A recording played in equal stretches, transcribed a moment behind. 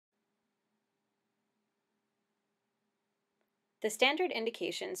The standard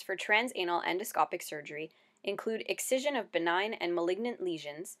indications for transanal endoscopic surgery include excision of benign and malignant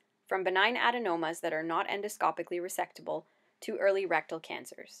lesions, from benign adenomas that are not endoscopically resectable to early rectal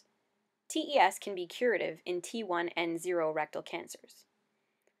cancers. TES can be curative in T1N0 rectal cancers.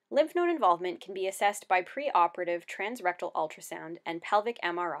 Lymph node involvement can be assessed by preoperative transrectal ultrasound and pelvic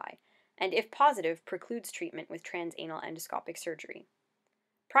MRI, and if positive, precludes treatment with transanal endoscopic surgery.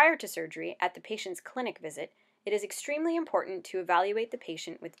 Prior to surgery, at the patient's clinic visit, it is extremely important to evaluate the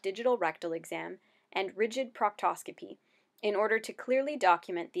patient with digital rectal exam and rigid proctoscopy in order to clearly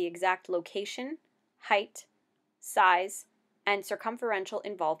document the exact location, height, size, and circumferential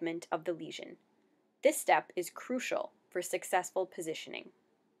involvement of the lesion. This step is crucial for successful positioning.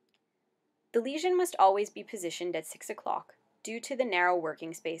 The lesion must always be positioned at 6 o'clock due to the narrow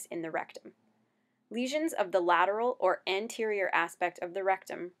working space in the rectum. Lesions of the lateral or anterior aspect of the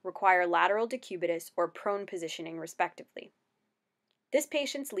rectum require lateral decubitus or prone positioning respectively. This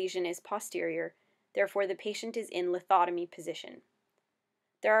patient's lesion is posterior, therefore the patient is in lithotomy position.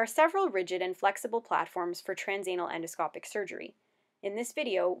 There are several rigid and flexible platforms for transanal endoscopic surgery. In this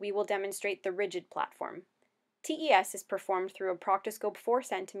video, we will demonstrate the rigid platform. TES is performed through a proctoscope 4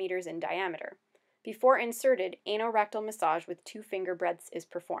 cm in diameter. Before inserted, anorectal massage with 2 finger breadths is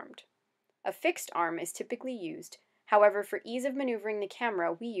performed. A fixed arm is typically used, however, for ease of maneuvering the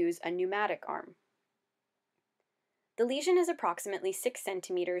camera, we use a pneumatic arm. The lesion is approximately 6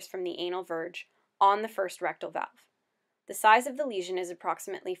 cm from the anal verge on the first rectal valve. The size of the lesion is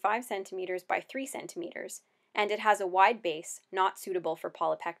approximately 5 cm by 3 cm, and it has a wide base, not suitable for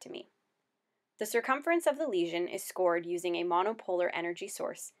polypectomy. The circumference of the lesion is scored using a monopolar energy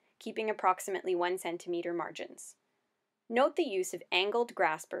source, keeping approximately 1 cm margins. Note the use of angled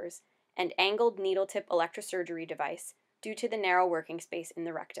graspers and angled needle tip electrosurgery device due to the narrow working space in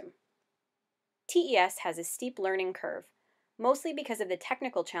the rectum. TES has a steep learning curve, mostly because of the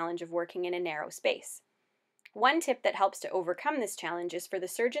technical challenge of working in a narrow space. One tip that helps to overcome this challenge is for the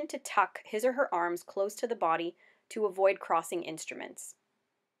surgeon to tuck his or her arms close to the body to avoid crossing instruments.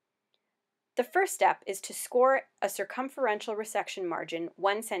 The first step is to score a circumferential resection margin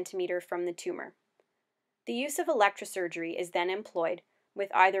 1 cm from the tumor. The use of electrosurgery is then employed with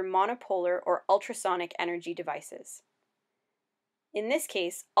either monopolar or ultrasonic energy devices. In this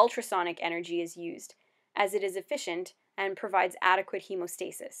case, ultrasonic energy is used, as it is efficient and provides adequate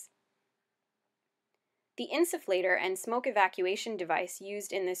hemostasis. The insufflator and smoke evacuation device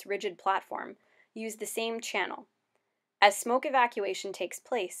used in this rigid platform use the same channel. As smoke evacuation takes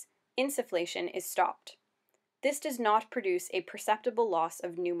place, insufflation is stopped. This does not produce a perceptible loss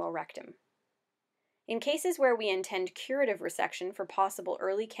of pneumorectum. In cases where we intend curative resection for possible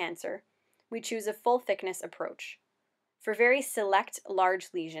early cancer, we choose a full-thickness approach. For very select large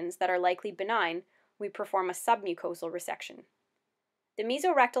lesions that are likely benign, we perform a submucosal resection. The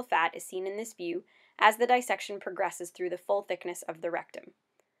mesorectal fat is seen in this view as the dissection progresses through the full thickness of the rectum.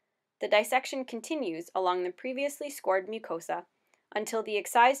 The dissection continues along the previously scored mucosa until the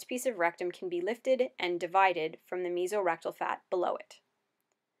excised piece of rectum can be lifted and divided from the mesorectal fat below it.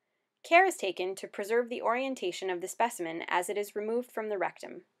 Care is taken to preserve the orientation of the specimen as it is removed from the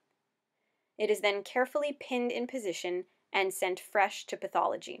rectum. It is then carefully pinned in position and sent fresh to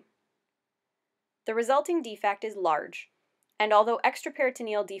pathology. The resulting defect is large, and although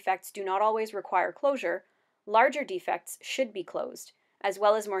extraperitoneal defects do not always require closure, larger defects should be closed, as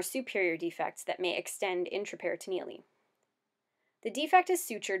well as more superior defects that may extend intraperitoneally. The defect is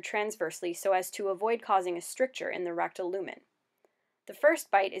sutured transversely so as to avoid causing a stricture in the rectal lumen. The first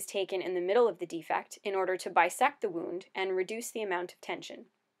bite is taken in the middle of the defect in order to bisect the wound and reduce the amount of tension.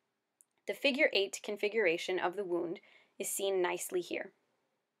 The figure 8 configuration of the wound is seen nicely here.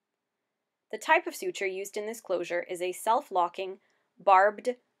 The type of suture used in this closure is a self-locking,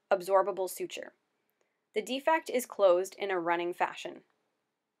 barbed, absorbable suture. The defect is closed in a running fashion.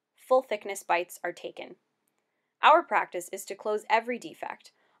 Full thickness bites are taken. Our practice is to close every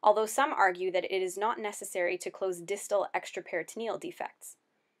defect, although some argue that it is not necessary to close distal extraperitoneal defects.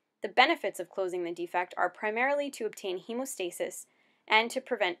 The benefits of closing the defect are primarily to obtain hemostasis and to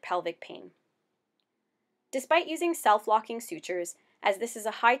prevent pelvic pain. Despite using self-locking sutures, as this is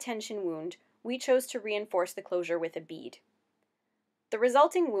a high-tension wound, we chose to reinforce the closure with a bead. The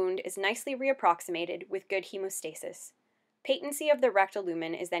resulting wound is nicely reapproximated with good hemostasis. Patency of the rectal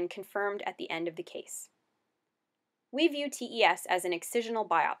lumen is then confirmed at the end of the case. We view TES as an excisional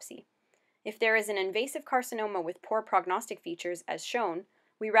biopsy. If there is an invasive carcinoma with poor prognostic features as shown,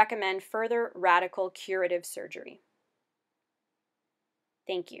 we recommend further radical curative surgery.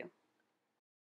 Thank you.